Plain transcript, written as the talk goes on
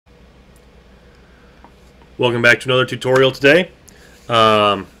Welcome back to another tutorial today.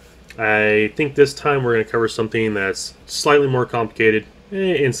 I think this time we're going to cover something that's slightly more complicated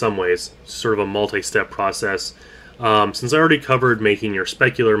in some ways, sort of a multi-step process. Since I already covered making your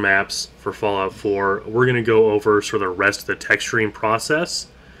specular maps for Fallout 4, we're going to go over sort of the rest of the texturing process.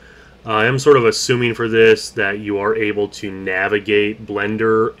 I am sort of assuming for this that you are able to navigate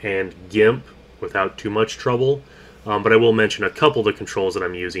Blender and GIMP without too much trouble, but I will mention a couple of the controls that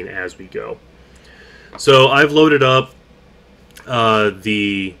I'm using as we go. So I've loaded up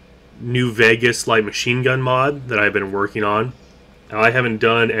the New Vegas light machine gun mod that I've been working on. Now, I haven't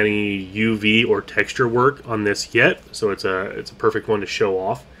done any UV or texture work on this yet, so it's a perfect one to show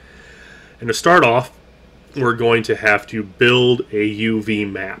off. And to start off, we're going to have to build a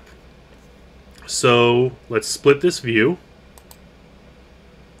UV map. So let's split this view.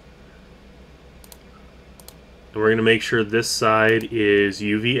 And we're going to make sure this side is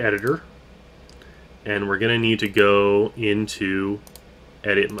UV editor. And we're going to need to go into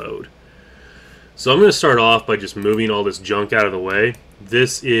edit mode. So I'm going to start off by just moving all this junk out of the way.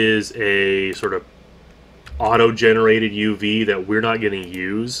 This is a sort of auto-generated UV that we're not going to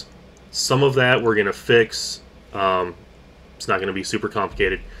use. Some of that we're going to fix. It's not going to be super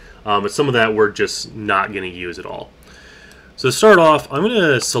complicated. But some of that we're just not going to use at all. So to start off, I'm going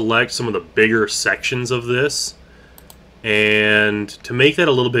to select some of the bigger sections of this. And to make that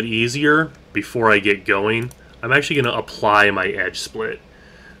a little bit easier, before I get going, I'm actually going to apply my edge split.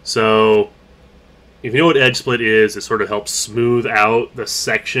 So if you know what edge split is, it sort of helps smooth out the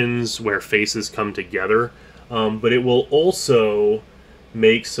sections where faces come together. But it will also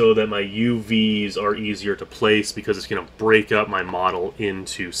make so that my UVs are easier to place because it's going to break up my model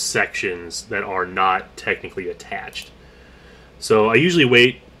into sections that are not technically attached. So I usually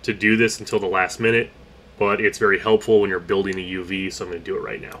wait to do this until the last minute, but it's very helpful when you're building a UV, so I'm going to do it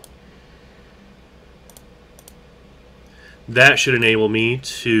right now. That should enable me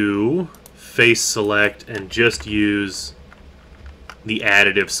to face select and just use the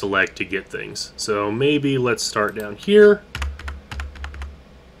additive select to get things. So maybe let's start down here.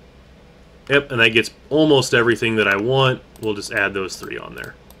 Yep, and that gets almost everything that I want. We'll just add those three on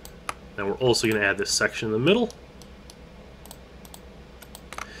there. Now we're also going to add this section in the middle.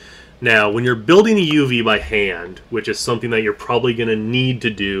 Now, when you're building a UV by hand, which is something that you're probably going to need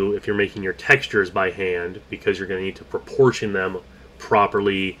to do if you're making your textures by hand, because you're going to need to proportion them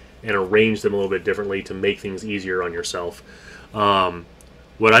properly and arrange them a little bit differently to make things easier on yourself.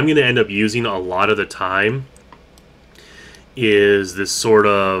 What I'm going to end up using a lot of the time is this sort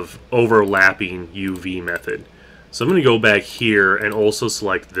of overlapping UV method. So I'm going to go back here and also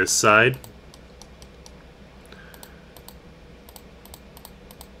select this side.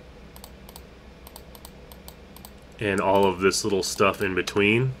 And all of this little stuff in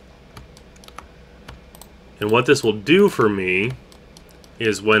between. And what this will do for me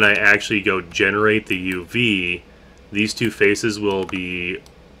is when I actually go generate the UV, these two faces will be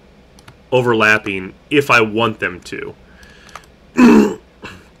overlapping if I want them to. That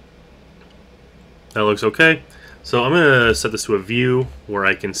looks okay. So I'm going to set this to a view where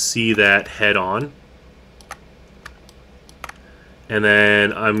I can see that head on. And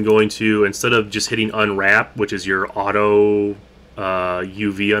then I'm going to, instead of just hitting unwrap, which is your auto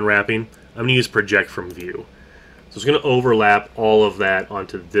UV unwrapping, I'm going to use project from view. So it's going to overlap all of that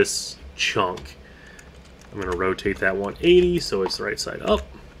onto this chunk. I'm going to rotate that 180 so it's the right side up.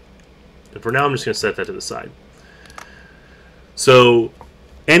 And for now I'm just going to set that to the side. So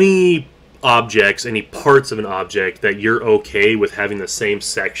any objects, any parts of an object that you're okay with having the same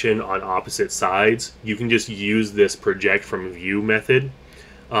section on opposite sides, you can just use this project from view method,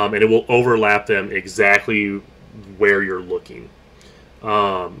 and it will overlap them exactly where you're looking.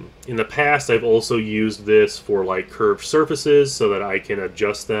 In the past, I've also used this for like curved surfaces so that I can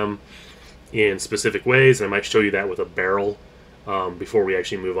adjust them in specific ways. I might show you that with a barrel before we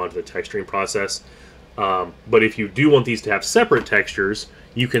actually move on to the texturing process. But if you do want these to have separate textures,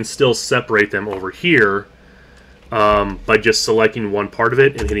 you can still separate them over here by just selecting one part of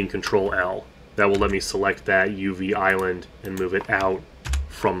it and hitting Control L. That will let me select that UV island and move it out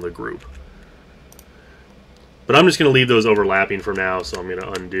from the group. But I'm just going to leave those overlapping for now, so I'm going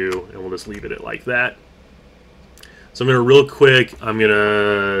to undo, and we'll just leave it like that. So I'm going to real quick, I'm going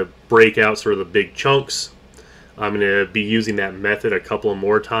to break out sort of the big chunks. I'm going to be using that method a couple of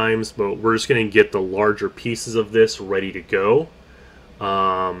more times, but we're just going to get the larger pieces of this ready to go.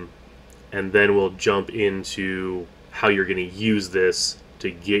 And then we'll jump into how you're going to use this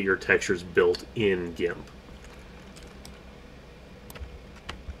to get your textures built in GIMP.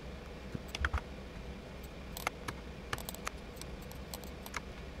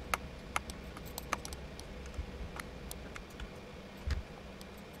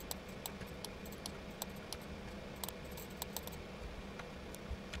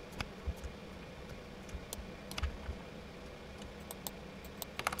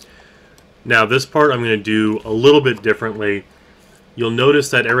 Now this part I'm going to do a little bit differently. You'll notice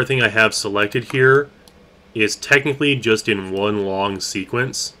that everything I have selected here is technically just in one long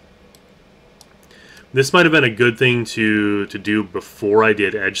sequence. This might have been a good thing to do before I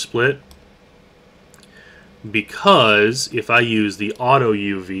did edge split, because if I use the auto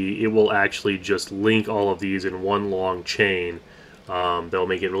UV, it will actually just link all of these in one long chain. That'll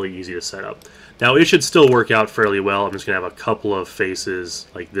make it really easy to set up. Now it should still work out fairly well. I'm just going to have a couple of faces,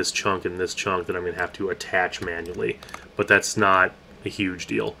 like this chunk and this chunk, that I'm going to have to attach manually, but that's not a huge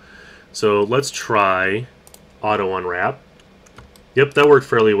deal. So let's try auto unwrap. Yep, that worked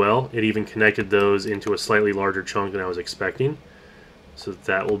fairly well. It even connected those into a slightly larger chunk than I was expecting. So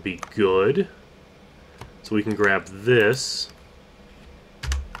that will be good. So we can grab this,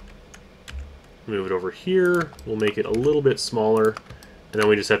 move it over here. We'll make it a little bit smaller. And then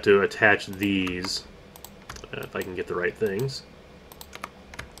we just have to attach these, if I can get the right things.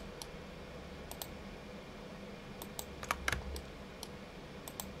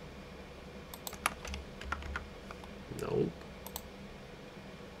 Nope.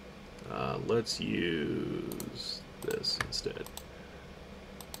 Let's use this instead.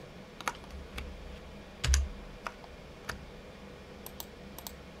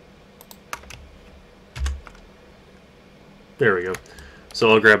 There we go.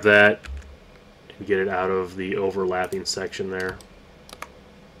 So I'll grab that and get it out of the overlapping section there.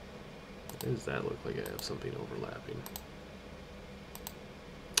 Why does that look like I have something overlapping?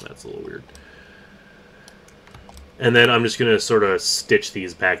 That's a little weird. And then I'm just going to sort of stitch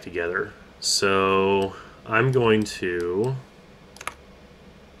these back together. So I'm going to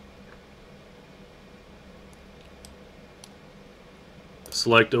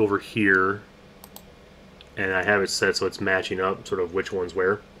select over here, and I have it set so it's matching up sort of which one's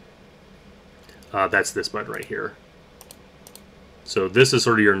where. That's this button right here. So this is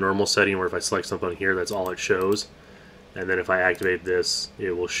sort of your normal setting where if I select something here, that's all it shows. And then if I activate this,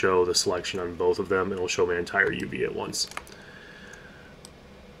 it will show the selection on both of them, and it will show my entire UV at once.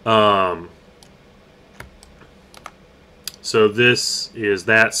 So this is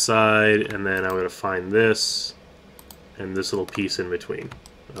that side, and then I'm going to find this, and this little piece in between.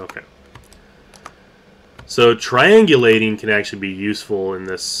 Okay. So triangulating can actually be useful in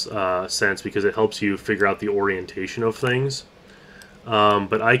this sense because it helps you figure out the orientation of things.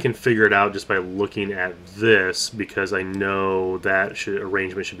 But I can figure it out just by looking at this because I know that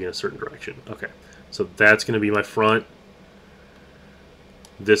arrangement should be in a certain direction. Okay, so that's going to be my front.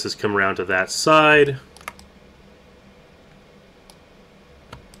 This has come around to that side.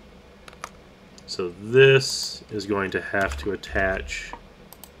 So this is going to have to attach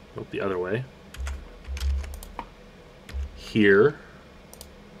the other way here.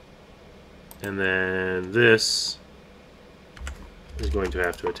 And then this is going to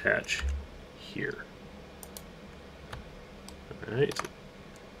have to attach here. Alright.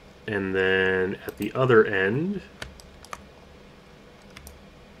 And then at the other end,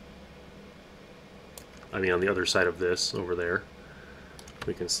 I mean on the other side of this, over there,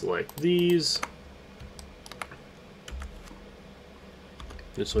 we can select these.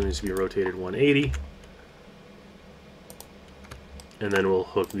 This one needs to be rotated 180. And then we'll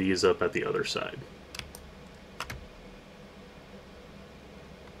hook these up at the other side.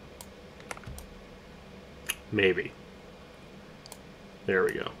 Maybe. There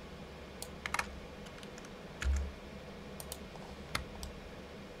we go.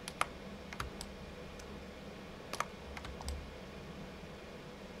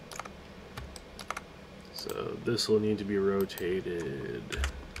 So this will need to be rotated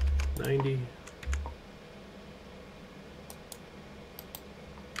 90.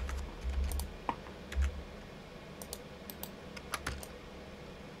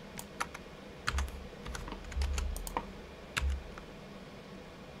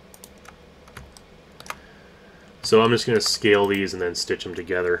 So I'm just going to scale these and then stitch them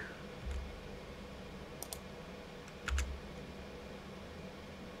together.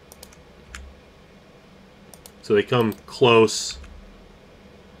 So they come close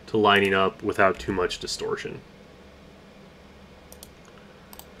to lining up without too much distortion.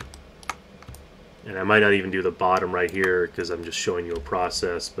 And I might not even do the bottom right here because I'm just showing you a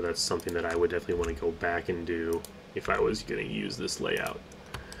process, but that's something that I would definitely want to go back and do if I was going to use this layout.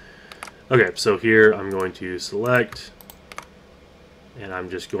 Okay, so here I'm going to select, and I'm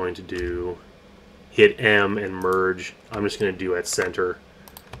just going to hit M and merge. I'm just going to do at center.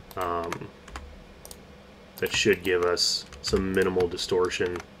 That should give us some minimal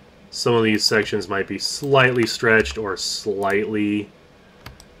distortion. Some of these sections might be slightly stretched or slightly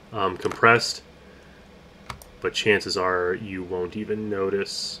compressed, but chances are you won't even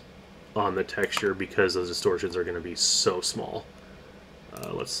notice on the texture because those distortions are going to be so small.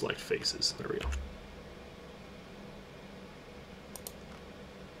 Let's select faces. There we go.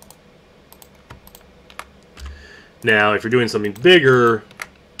 Now, if you're doing something bigger,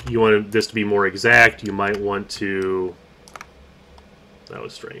 you want this to be more exact, you might want to... That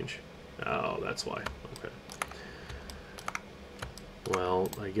was strange. Oh, that's why. Okay. Well,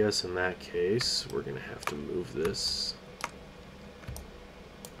 I guess in that case, we're going to have to move this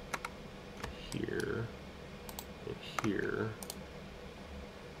here and here.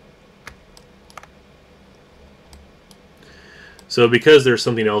 So because there's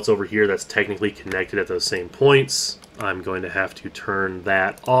something else over here that's technically connected at those same points, I'm going to have to turn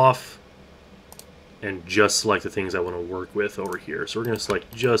that off and just select the things I want to work with over here. So we're going to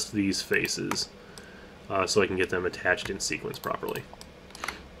select just these faces so I can get them attached in sequence properly.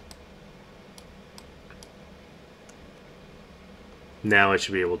 Now I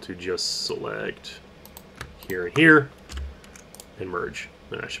should be able to just select here and here and merge,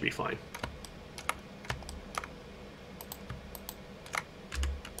 and that should be fine.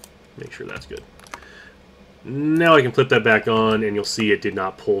 Make sure that's good. Now I can flip that back on, and you'll see it did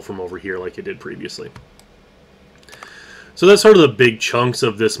not pull from over here like it did previously. So that's sort of the big chunks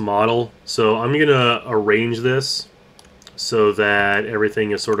of this model. So I'm going to arrange this so that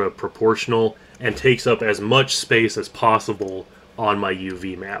everything is sort of proportional and takes up as much space as possible on my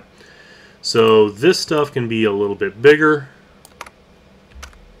UV map. So this stuff can be a little bit bigger.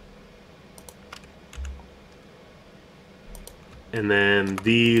 And then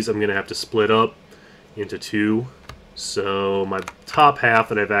these I'm going to have to split up into two. So my top half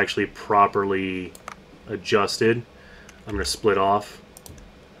that I've actually properly adjusted, I'm going to split off.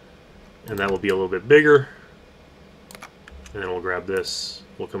 And that will be a little bit bigger. And then we'll grab this.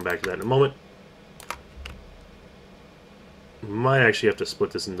 We'll come back to that in a moment. Might actually have to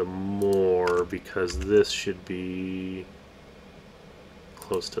split this into more because this should be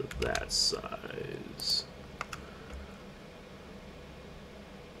close to that size.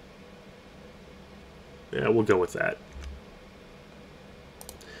 Yeah, we'll go with that.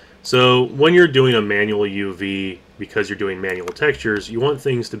 So when you're doing a manual UV, because you're doing manual textures, you want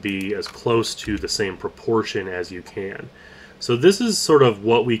things to be as close to the same proportion as you can. So this is sort of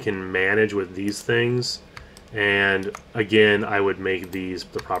what we can manage with these things. And again, I would make these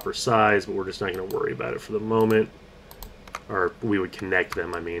the proper size, but we're just not going to worry about it for the moment. Or we would connect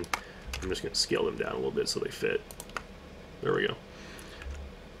them, I mean. I'm just going to scale them down a little bit so they fit. There we go.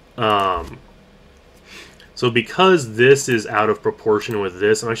 So because this is out of proportion with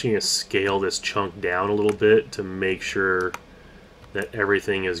this, I'm actually going to scale this chunk down a little bit to make sure that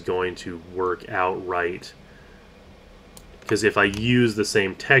everything is going to work out right. Because if I use the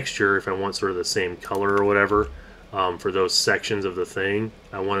same texture, if I want sort of the same color or whatever, for those sections of the thing,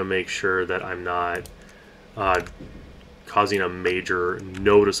 I want to make sure that I'm not causing a major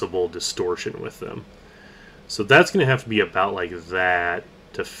noticeable distortion with them. So that's going to have to be about like that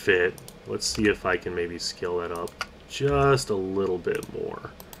to fit. Let's see if I can maybe scale that up just a little bit more.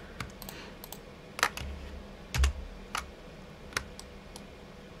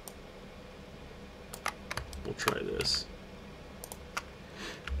 We'll try this.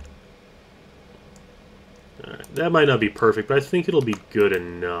 Alright, that might not be perfect, but I think it'll be good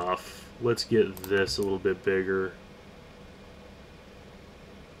enough. Let's get this a little bit bigger.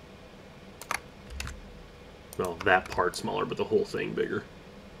 Well, that part smaller, but the whole thing bigger.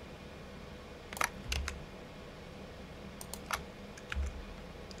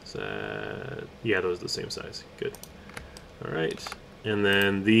 Is that... Yeah, those are the same size. Good. Alright. And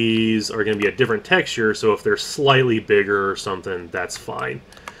then these are going to be a different texture, so if they're slightly bigger or something, that's fine.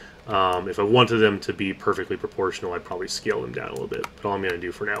 If I wanted them to be perfectly proportional, I'd probably scale them down a little bit. But all I'm going to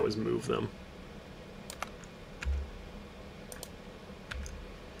do for now is move them.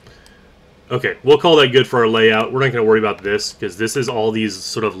 Okay, we'll call that good for our layout. We're not going to worry about this, because this is all these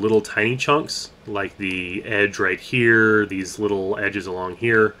sort of little tiny chunks, like the edge right here, these little edges along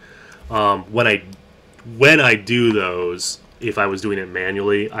here. When I do those, if I was doing it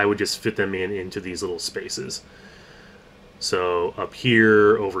manually, I would just fit them into these little spaces. So up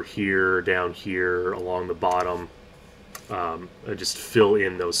here, over here, down here, along the bottom, I just fill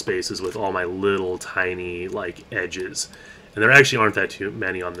in those spaces with all my little tiny like edges. And there actually aren't that too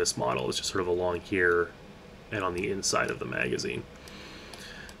many on this model. It's just sort of along here and on the inside of the magazine.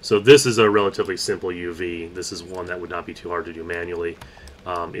 So this is a relatively simple UV. This is one that would not be too hard to do manually.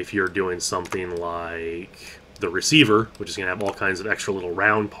 If you're doing something like the receiver, which is going to have all kinds of extra little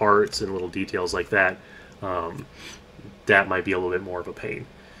round parts and little details like that, that might be a little bit more of a pain.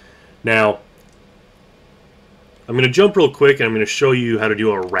 Now, I'm going to jump real quick and I'm going to show you how to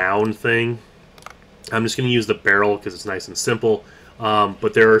do a round thing. I'm just going to use the barrel because it's nice and simple.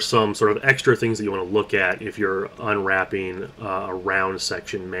 But there are some sort of extra things that you want to look at if you're unwrapping a round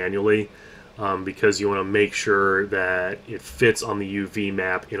section manually, because you want to make sure that it fits on the UV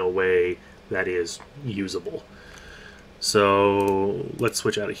map in a way that is usable. So let's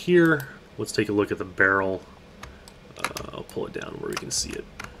switch out of here. Let's take a look at the barrel. I'll pull it down where we can see it.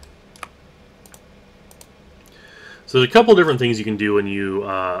 So there's a couple different things you can do when you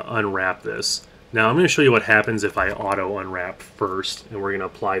unwrap this. Now I'm going to show you what happens if I auto unwrap first, and we're going to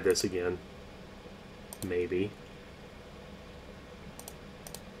apply this again. Maybe.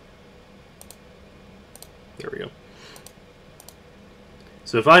 There we go.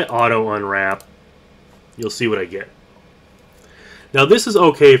 So if I auto unwrap, you'll see what I get. Now this is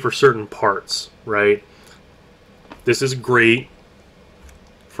okay for certain parts, right? This is great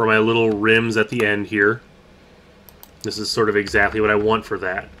for my little rims at the end here. This is sort of exactly what I want for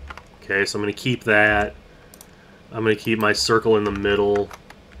that. Okay, so I'm going to keep that. I'm going to keep my circle in the middle.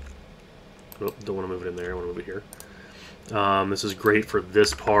 Oh, don't want to move it in there, I want to move it here. This is great for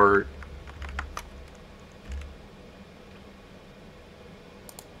this part.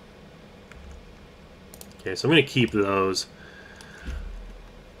 Okay, so I'm going to keep those.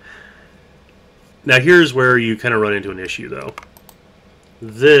 Now here's where you kind of run into an issue though.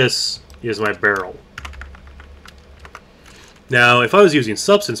 This is my barrel. Now if I was using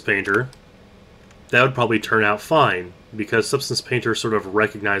Substance Painter, that would probably turn out fine, because Substance Painter sort of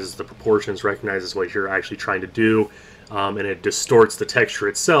recognizes the proportions, recognizes what you're actually trying to do, and it distorts the texture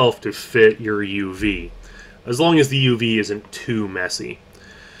itself to fit your UV, as long as the UV isn't too messy.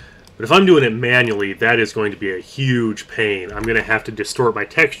 But if I'm doing it manually, that is going to be a huge pain. I'm going to have to distort my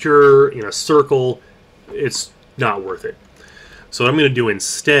texture in a circle. It's not worth it. So what I'm going to do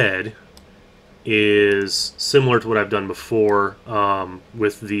instead is similar to what I've done before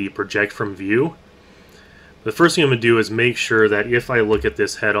with the project from view. The first thing I'm going to do is make sure that if I look at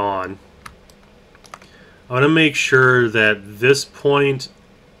this head on, I want to make sure that this point,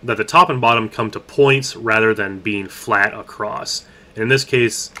 that the top and bottom come to points rather than being flat across. In this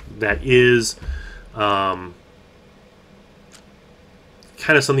case, that is kind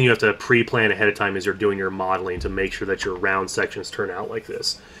of something you have to pre-plan ahead of time as you're doing your modeling to make sure that your round sections turn out like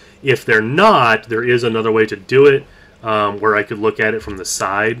this. If they're not, there is another way to do it where I could look at it from the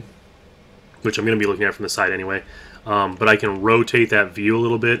side, which I'm going to be looking at from the side anyway, but I can rotate that view a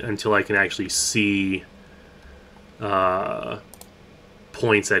little bit until I can actually see points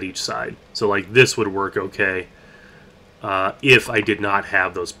at each side. So like this would work okay. If I did not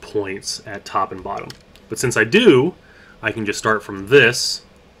have those points at top and bottom. But since I do, I can just start from this,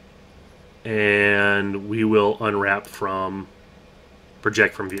 and we will unwrap from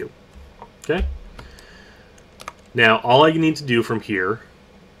project from view. Okay? Now, all I need to do from here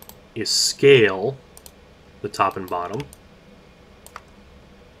is scale the top and bottom.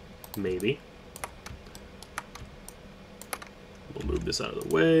 Maybe. We'll move this out of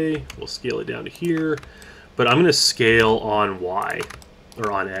the way. We'll scale it down to here. But I'm going to scale on Y,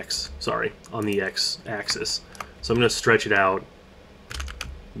 or on X, sorry, on the X axis. So I'm going to stretch it out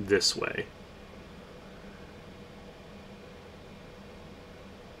this way.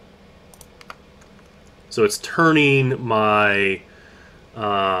 So it's turning my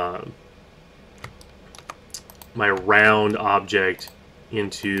my round object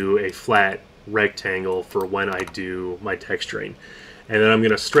into a flat rectangle for when I do my texturing. And then I'm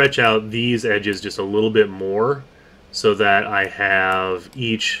going to stretch out these edges just a little bit more so that I have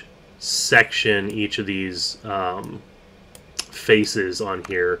each section, each of these faces on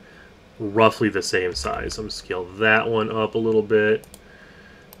here roughly the same size. I'm going to scale that one up a little bit,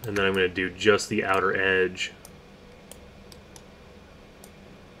 and then I'm going to do just the outer edge.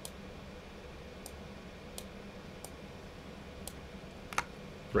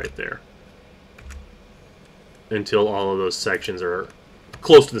 Right there. Until all of those sections are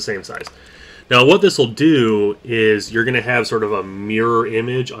close to the same size. Now what this will do is you're going to have sort of a mirror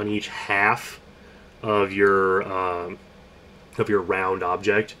image on each half of your round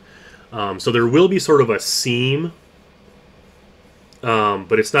object. So there will be sort of a seam,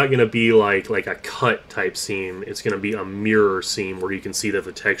 but it's not going to be like a cut type seam. It's going to be a mirror seam where you can see that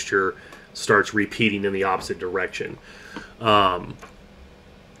the texture starts repeating in the opposite direction.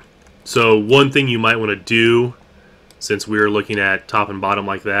 So one thing you might want to do, since we're looking at top and bottom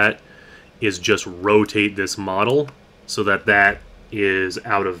like that, is just rotate this model so that that is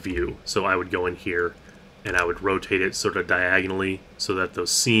out of view. So I would go in here and I would rotate it sort of diagonally so that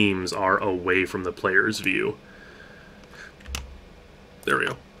those seams are away from the player's view. There we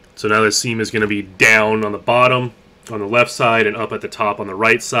go. So now the seam is going to be down on the bottom, on the left side and up at the top on the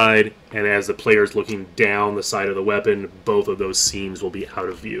right side, and as the player is looking down the side of the weapon, both of those seams will be out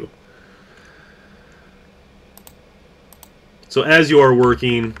of view. So as you are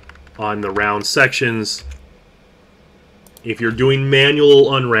working on the round sections, if you're doing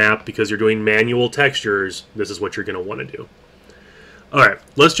manual unwrap because you're doing manual textures, this is what you're going to want to do. Alright,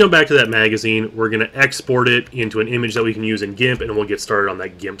 let's jump back to that magazine. We're going to export it into an image that we can use in GIMP, and we'll get started on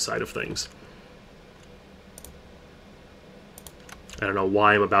that GIMP side of things. I don't know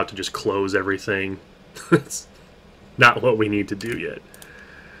why I'm about to just close everything. It's not what we need to do yet.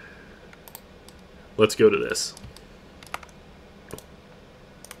 Let's go to this.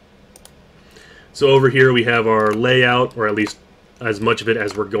 So over here we have our layout, or at least as much of it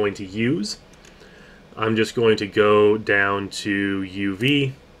as we're going to use. I'm just going to go down to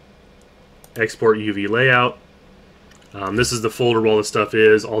UV, export UV layout. This is the folder where all this stuff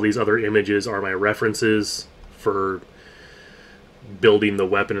is. All these other images are my references for building the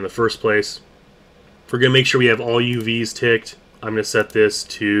weapon in the first place. We're going to make sure we have all UVs ticked. I'm going to set this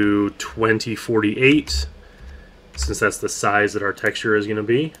to 2048, since that's the size that our texture is going to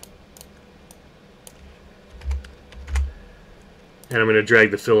be. And I'm going to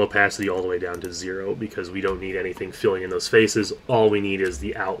drag the fill opacity all the way down to 0 because we don't need anything filling in those faces. All we need is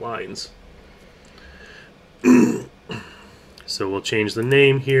the outlines. So we'll change the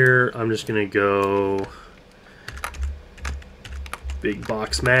name here. I'm just going to go Big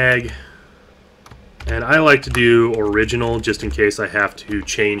Box Mag. And I like to do original just in case I have to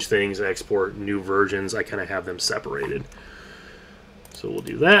change things and export new versions. I kind of have them separated. So we'll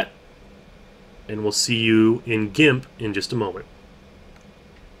do that. And we'll see you in GIMP in just a moment.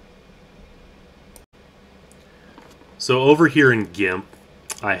 So over here in GIMP,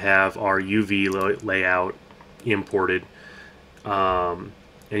 I have our UV layout imported. And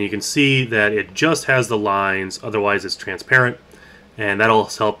you can see that it just has the lines, otherwise it's transparent. And that'll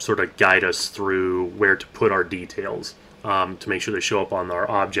help sort of guide us through where to put our details to make sure they show up on our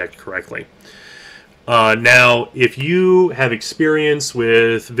object correctly. Now, if you have experience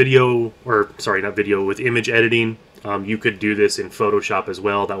with video, or sorry, not video, with image editing, you could do this in Photoshop as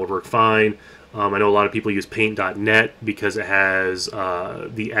well. That would work fine. I know a lot of people use Paint.net because it has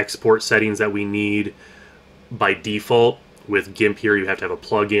the export settings that we need by default. With GIMP here, you have to have a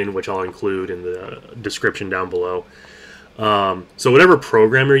plugin, which I'll include in the description down below. So whatever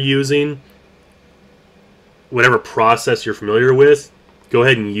program you're using, whatever process you're familiar with, go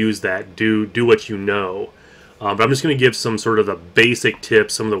ahead and use that. Do what you know. But I'm just going to give some sort of the basic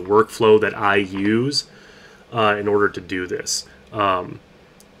tips, some of the workflow that I use in order to do this.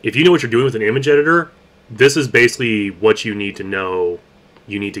 If you know what you're doing with an image editor, this is basically what you need to know.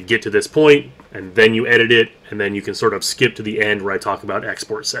 You need to get to this point, and then you edit it, and then you can sort of skip to the end where I talk about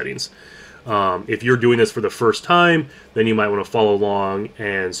export settings. If you're doing this for the first time, then you might want to follow along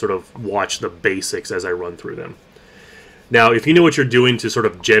and sort of watch the basics as I run through them. Now, if you know what you're doing to sort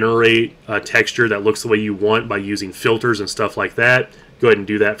of generate a texture that looks the way you want by using filters and stuff like that, go ahead and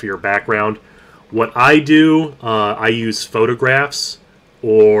do that for your background. What I do, I use photographs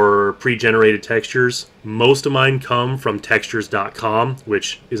or pre-generated textures. Most of mine come from textures.com,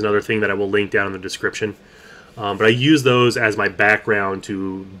 which is another thing that I will link down in the description. But I use those as my background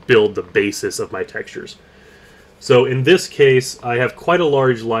to build the basis of my textures. So in this case, I have quite a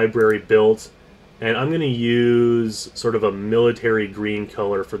large library built, and I'm going to use sort of a military green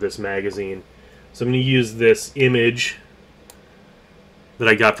color for this magazine. So I'm going to use this image that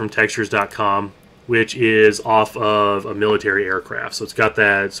I got from textures.com, which is off of a military aircraft. So it's got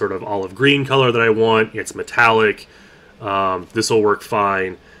that sort of olive green color that I want. It's metallic. This will work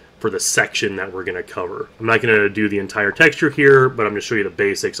fine for the section that we're going to cover. I'm not going to do the entire texture here, but I'm going to show you the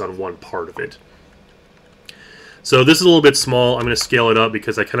basics on one part of it. So this is a little bit small. I'm going to scale it up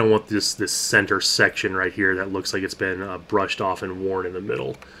because I kind of want this center section right here that looks like it's been brushed off and worn in the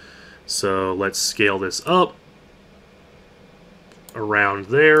middle. So let's scale this up around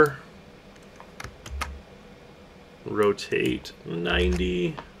there. Rotate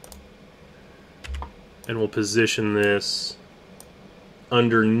 90. And we'll position this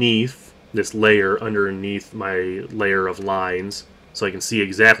underneath this layer, underneath my layer of lines, so I can see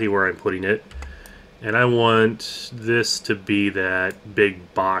exactly where I'm putting it. And I want this to be that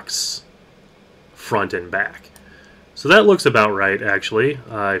big box front and back. So that looks about right, actually.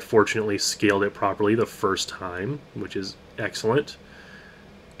 I fortunately scaled it properly the first time, which is excellent.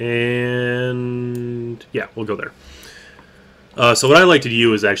 And yeah, we'll go there. So what I like to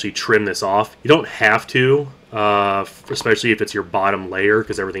do is actually trim this off. You don't have to, especially if it's your bottom layer,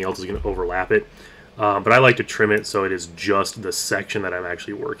 because everything else is going to overlap it. But I like to trim it so it is just the section that I'm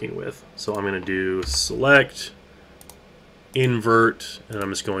actually working with. So I'm going to do select, invert, and I'm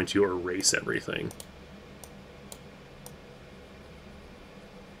just going to erase everything.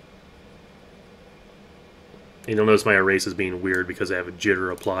 And you'll notice my erase is being weird because I have a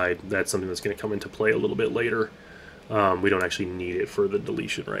jitter applied. That's something that's going to come into play a little bit later. We don't actually need it for the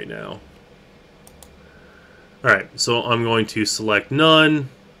deletion right now. Alright, so I'm going to select none.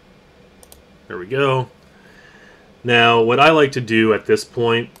 There we go. Now, what I like to do at this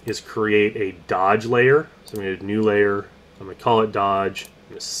point is create a dodge layer. So I'm going to do a new layer. I'm going to call it dodge. I'm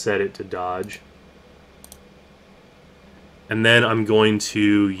going to set it to dodge. And then I'm going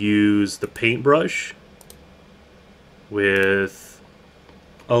to use the paintbrush with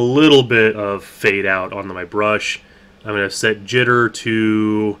a little bit of fade out on my brush. I'm going to set jitter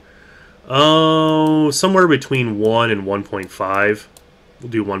to somewhere between 1 and 1.5. We'll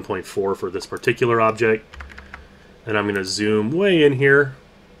do 1.4 for this particular object. And I'm going to zoom way in here.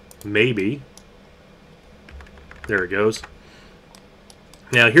 Maybe. There it goes.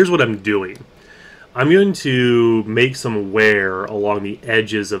 Now here's what I'm doing. I'm going to make some wear along the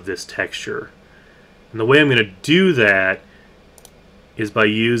edges of this texture. And the way I'm going to do that is by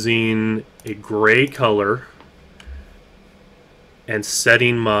using a gray color and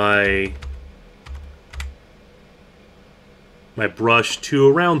setting my brush to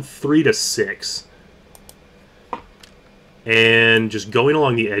around 3 to 6. And just going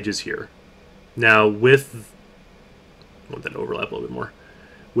along the edges here. Now with, I want that to overlap a little bit more.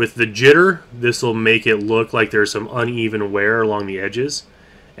 With the jitter, this will make it look like there's some uneven wear along the edges.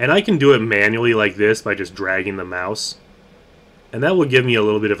 And I can do it manually like this by just dragging the mouse. And that will give me a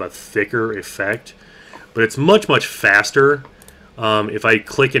little bit of a thicker effect. But it's much, much faster if I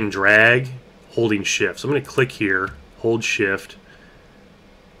click and drag holding shift. So I'm going to click here, hold shift,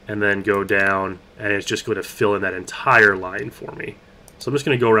 and then go down, and it's just going to fill in that entire line for me. So I'm just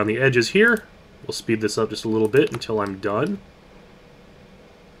going to go around the edges here. We'll speed this up just a little bit until I'm done.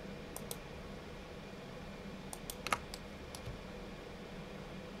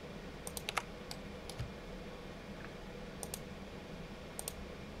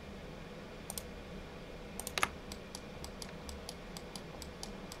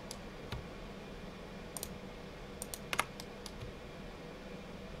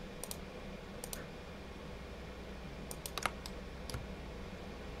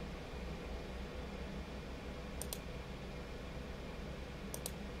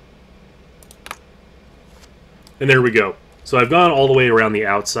 And there we go. So I've gone all the way around the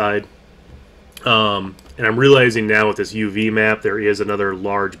outside. And I'm realizing now with this UV map, there is another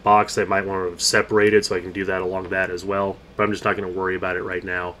large box that I might want to have separated, so I can do that along that as well. But I'm just not going to worry about it right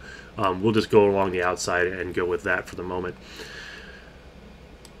now. We'll just go along the outside and go with that for the moment.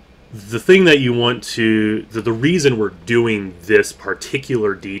 The thing that you want to... The reason we're doing this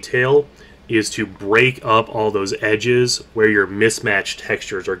particular detail is to break up all those edges where your mismatched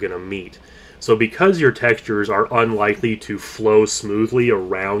textures are going to meet. So because your textures are unlikely to flow smoothly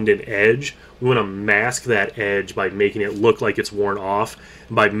around an edge, we want to mask that edge by making it look like it's worn off,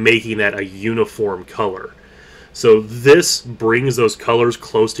 and by making that a uniform color. So this brings those colors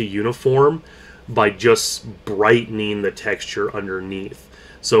close to uniform by just brightening the texture underneath.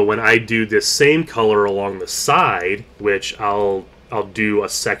 So when I do this same color along the side, which I'll do a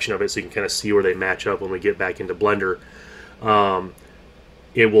section of it so you can kind of see where they match up when we get back into Blender,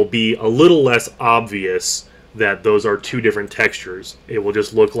 it will be a little less obvious that those are two different textures. It will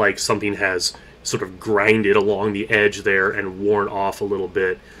just look like something has sort of grinded along the edge there and worn off a little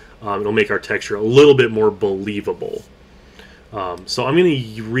bit. It'll make our texture a little bit more believable. So I'm going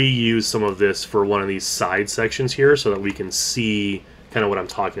to reuse some of this for one of these side sections here so that we can see kind of what I'm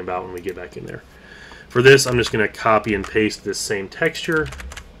talking about when we get back in there. For this, I'm just going to copy and paste this same texture.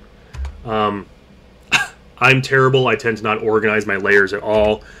 I'm terrible. I tend to not organize my layers at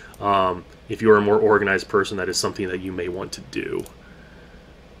all. If you're a more organized person, that is something that you may want to do.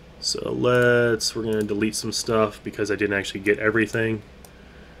 So we're going to delete some stuff because I didn't actually get everything.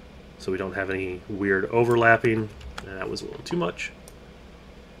 So we don't have any weird overlapping. And that was a little too much.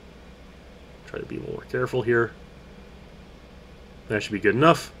 Try to be more careful here. That should be good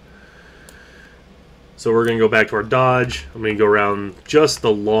enough. So we're going to go back to our dodge. I'm going to go around just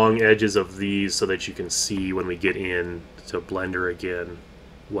the long edges of these so that you can see when we get in to Blender again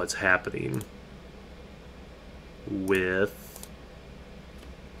what's happening with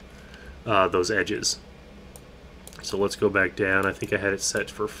those edges. So let's go back down. I think I had it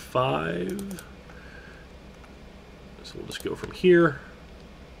set for 5. So we'll just go from here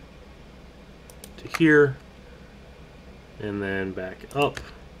to here and then back up.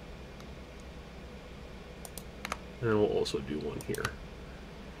 And we'll also do one here.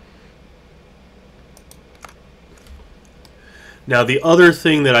 Now the other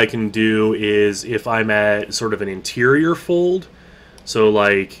thing that I can do is if I'm at sort of an interior fold, so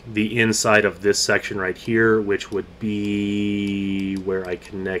like the inside of this section right here, which would be where I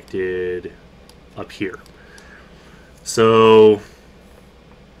connected up here. So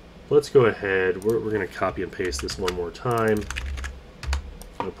let's go ahead, we're going to copy and paste this one more time.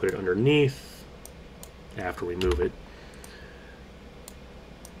 I'm going to put it underneath after we move it.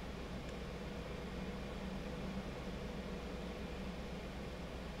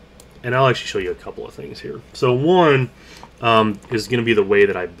 And I'll actually show you a couple of things here. So one is going to be the way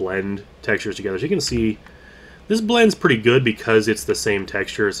that I blend textures together. As you can see, this blends pretty good because it's the same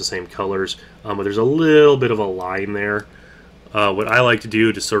texture, it's the same colors, but there's a little bit of a line there. What I like to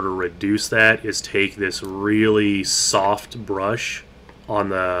do to sort of reduce that is take this really soft brush on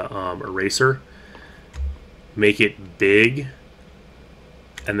the eraser, make it big,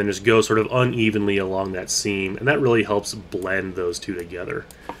 and then just go sort of unevenly along that seam, and that really helps blend those two together.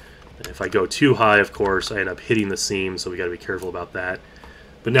 If I go too high, of course, I end up hitting the seam, so we got to be careful about that.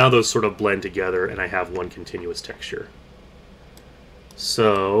 But now those sort of blend together, and I have one continuous texture.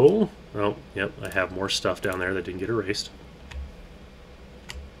 So, oh, yep, I have more stuff down there that didn't get erased.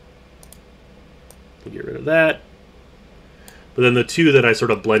 We'll get rid of that. But then the two that I sort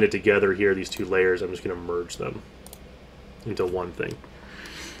of blended together here, these two layers, I'm just going to merge them into one thing.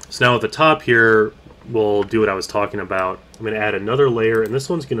 So now at the top here, we'll do what I was talking about. I'm going to add another layer, and this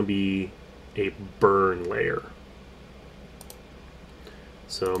one's going to be a burn layer.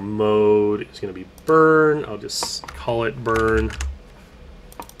 So mode is going to be burn. I'll just call it burn.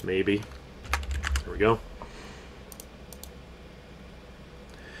 Maybe. There we go.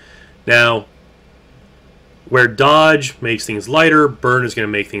 Now, where dodge makes things lighter, burn is going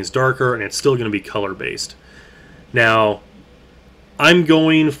to make things darker, and it's still going to be color-based. Now, I'm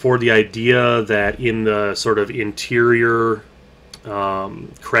going for the idea that in the sort of interior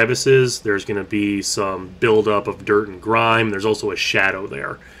crevices, there's going to be some buildup of dirt and grime. There's also a shadow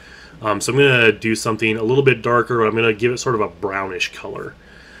there. So I'm going to do something a little bit darker, but I'm going to give it sort of a brownish color.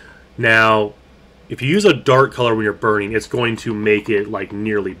 Now, if you use a dark color when you're burning, it's going to make it like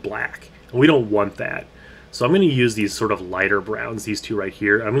nearly black. And we don't want that. So I'm going to use these sort of lighter browns, these two right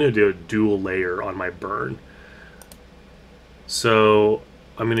here. I'm going to do a dual layer on my burn. So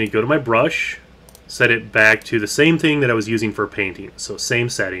I'm going to go to my brush, set it back to the same thing that I was using for painting. So same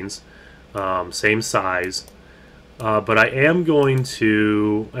settings, same size. But I am going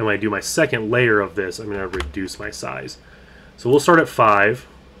to, and when I do my second layer of this, I'm going to reduce my size. So we'll start at 5.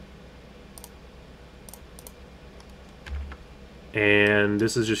 And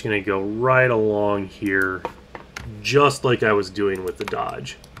this is just going to go right along here, just like I was doing with the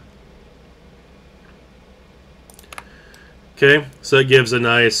dodge. Okay, so it gives a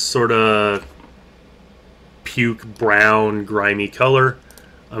nice sort of puke brown, grimy color.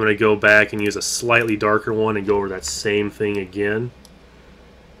 I'm going to go back and use a slightly darker one and go over that same thing again.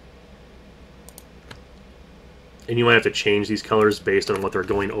 And you might have to change these colors based on what they're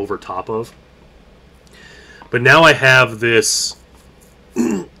going over top of. But now I have this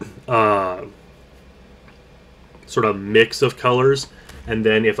sort of mix of colors, and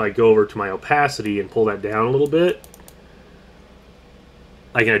then if I go over to my opacity and pull that down a little bit,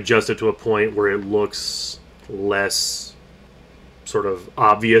 I can adjust it to a point where it looks less sort of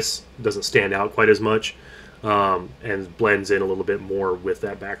obvious, doesn't stand out quite as much, and blends in a little bit more with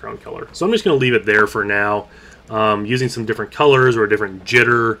that background color. So I'm just going to leave it there for now. Using some different colors or a different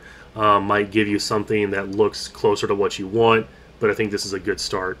jitter might give you something that looks closer to what you want, but I think this is a good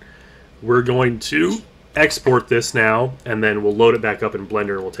start. We're going to export this now, and then we'll load it back up in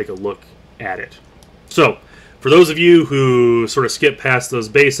Blender and we'll take a look at it. So, for those of you who sort of skipped past those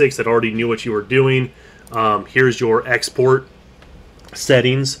basics that already knew what you were doing, here's your export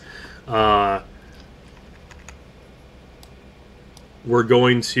settings. We're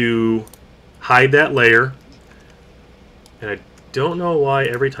going to hide that layer, and I don't know why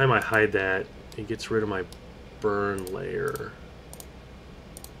every time I hide that, it gets rid of my burn layer.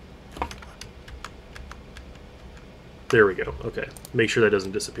 There we go. Okay. Make sure that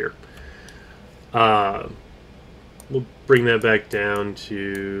doesn't disappear. We'll bring that back down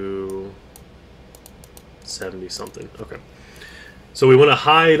to 70 something. Okay. So we want to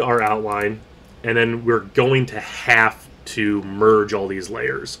hide our outline, and then we're going to have to merge all these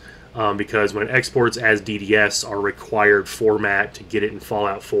layers because when it exports as DDS, our required format to get it in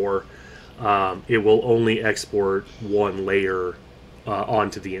Fallout 4, it will only export one layer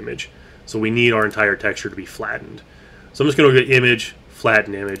onto the image. So we need our entire texture to be flattened. So I'm just going to go to Image,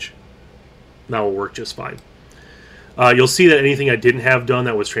 Flatten Image. That will work just fine. You'll see that anything I didn't have done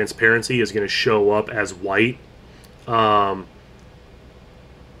that was transparency is going to show up as white.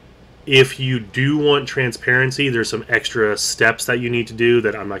 If you do want transparency, there's some extra steps that you need to do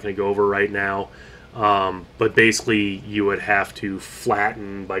that I'm not going to go over right now. But basically, you would have to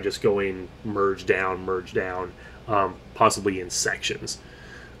flatten by just going merge down, possibly in sections.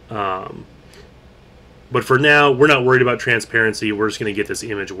 But for now, we're not worried about transparency. We're just going to get this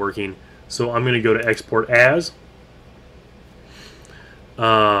image working. So I'm going to go to Export As.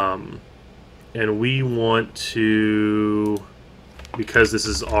 And we want to, because this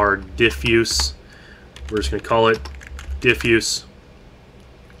is our diffuse, we're just going to call it diffuse.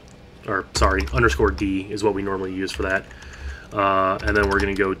 Or sorry, _D is what we normally use for that. And then we're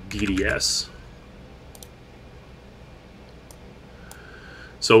going to go DDS.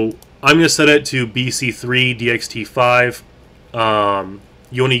 So I'm going to set it to BC3 DXT5.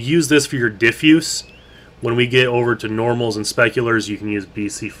 You want to use this for your diffuse. When we get over to normals and speculars, you can use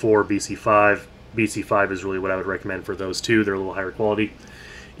BC4, BC5. BC5 is really what I would recommend for those two. They're a little higher quality.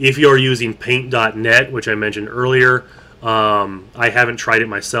 If you are using paint.net, which I mentioned earlier, I haven't tried it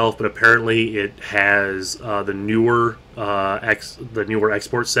myself, but apparently it has the newer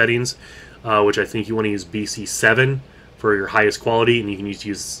export settings, which I think you want to use BC7 for your highest quality, and you can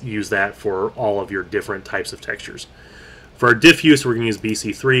use that for all of your different types of textures. For our diffuse, we're going to use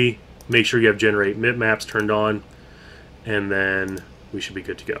BC3. Make sure you have generate bitmaps turned on, and then we should be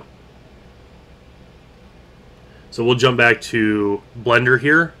good to go. So we'll jump back to Blender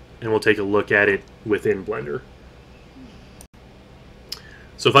here, and we'll take a look at it within Blender.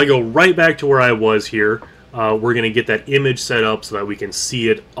 So if I go right back to where I was here, we're going to get that image set up so that we can see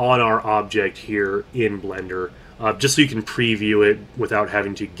it on our object here in Blender, just so you can preview it without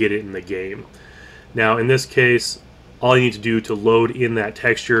having to get it in the game. Now in this case, all you need to do to load in that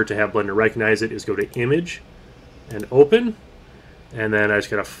texture to have Blender recognize it is go to Image and Open, and then I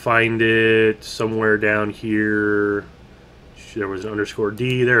just got to find it somewhere down here. There was an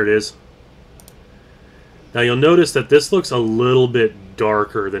 _D, there it is. Now you'll notice that this looks a little bit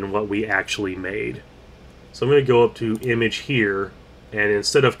darker than what we actually made. So I'm going to go up to Image here, and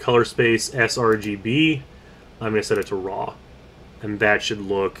instead of color space sRGB, I'm going to set it to raw. And that should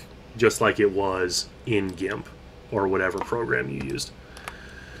look just like it was in GIMP or whatever program you used.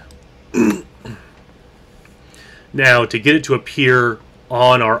 Now to get it to appear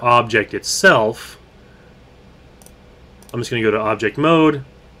on our object itself, I'm just going to go to Object Mode.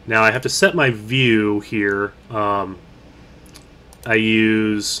 Now I have to set my view here. I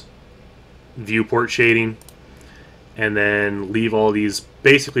use viewport shading, and then leave all these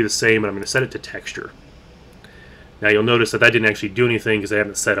basically the same, and I'm going to set it to texture. Now you'll notice that that didn't actually do anything because I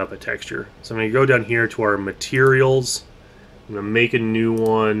haven't set up a texture. So I'm going to go down here to our materials. I'm going to make a new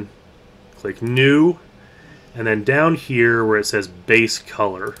one, click New, and then down here where it says Base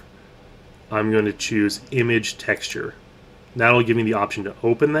Color, I'm going to choose Image Texture. That'll give me the option to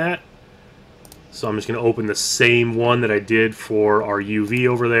open that. So I'm just going to open the same one that I did for our UV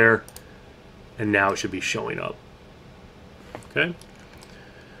over there, and now it should be showing up. Okay.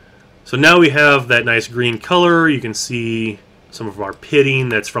 So now we have that nice green color. You can see some of our pitting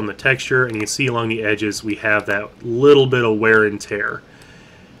that's from the texture, and you can see along the edges we have that little bit of wear and tear.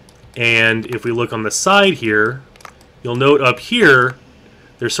 And if we look on the side here, you'll note up here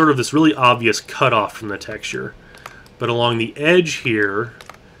there's sort of this really obvious cutoff from the texture. But along the edge here,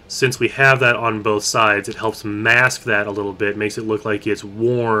 since we have that on both sides, it helps mask that a little bit, makes it look like it's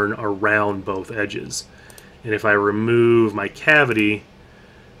worn around both edges. And if I remove my cavity,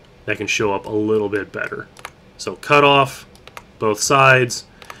 that can show up a little bit better. So cut off both sides.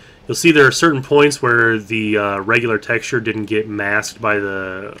 You'll see there are certain points where the regular texture didn't get masked by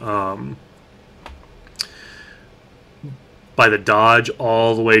the dodge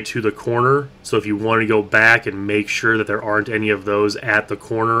all the way to the corner. So if you want to go back and make sure that there aren't any of those at the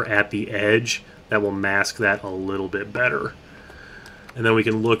corner, at the edge, that will mask that a little bit better. And then we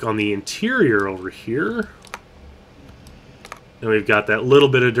can look on the interior over here. And we've got that little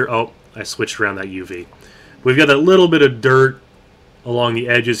bit of dirt. Oh, I switched around that UV. We've got that little bit of dirt along the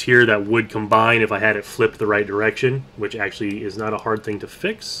edges here that would combine if I had it flipped the right direction, which actually is not a hard thing to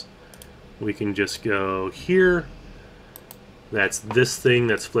fix. We can just go here. That's this thing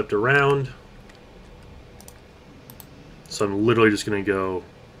that's flipped around. So I'm literally just going to go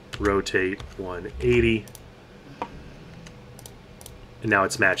rotate 180. And now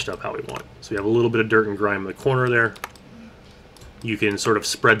it's matched up how we want. So we have a little bit of dirt and grime in the corner there. You can sort of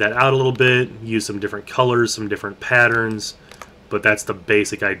spread that out a little bit, use some different colors, some different patterns, but that's the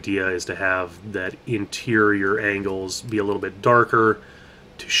basic idea, is to have that interior angles be a little bit darker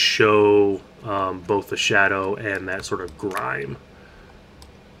to show both the shadow and that sort of grime.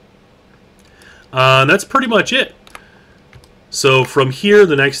 That's pretty much it. So from here,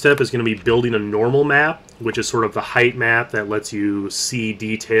 the next step is going to be building a normal map, which is sort of the height map that lets you see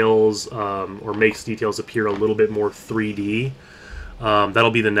details or makes details appear a little bit more 3D.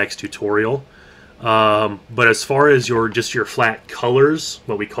 That'll be the next tutorial. But as far as your flat colors,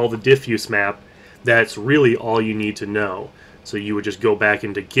 what we call the diffuse map, that's really all you need to know. So you would just go back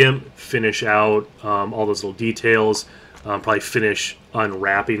into GIMP, finish out all those little details, probably finish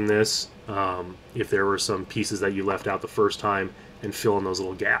unwrapping this if there were some pieces that you left out the first time, and fill in those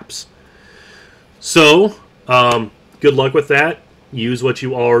little gaps. So good luck with that. Use what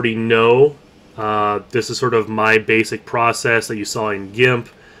you already know. This is sort of my basic process that you saw in GIMP,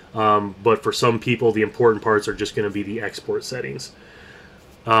 but for some people the important parts are just going to be the export settings.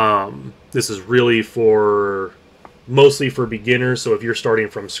 This is really mostly for beginners, so if you're starting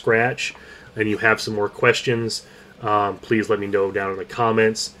from scratch and you have some more questions, please let me know down in the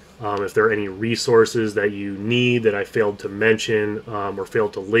comments. If there are any resources that you need that I failed to mention or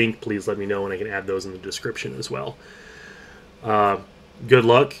failed to link, please let me know and I can add those in the description as well. Good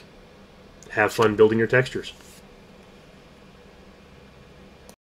luck. Have fun building your textures.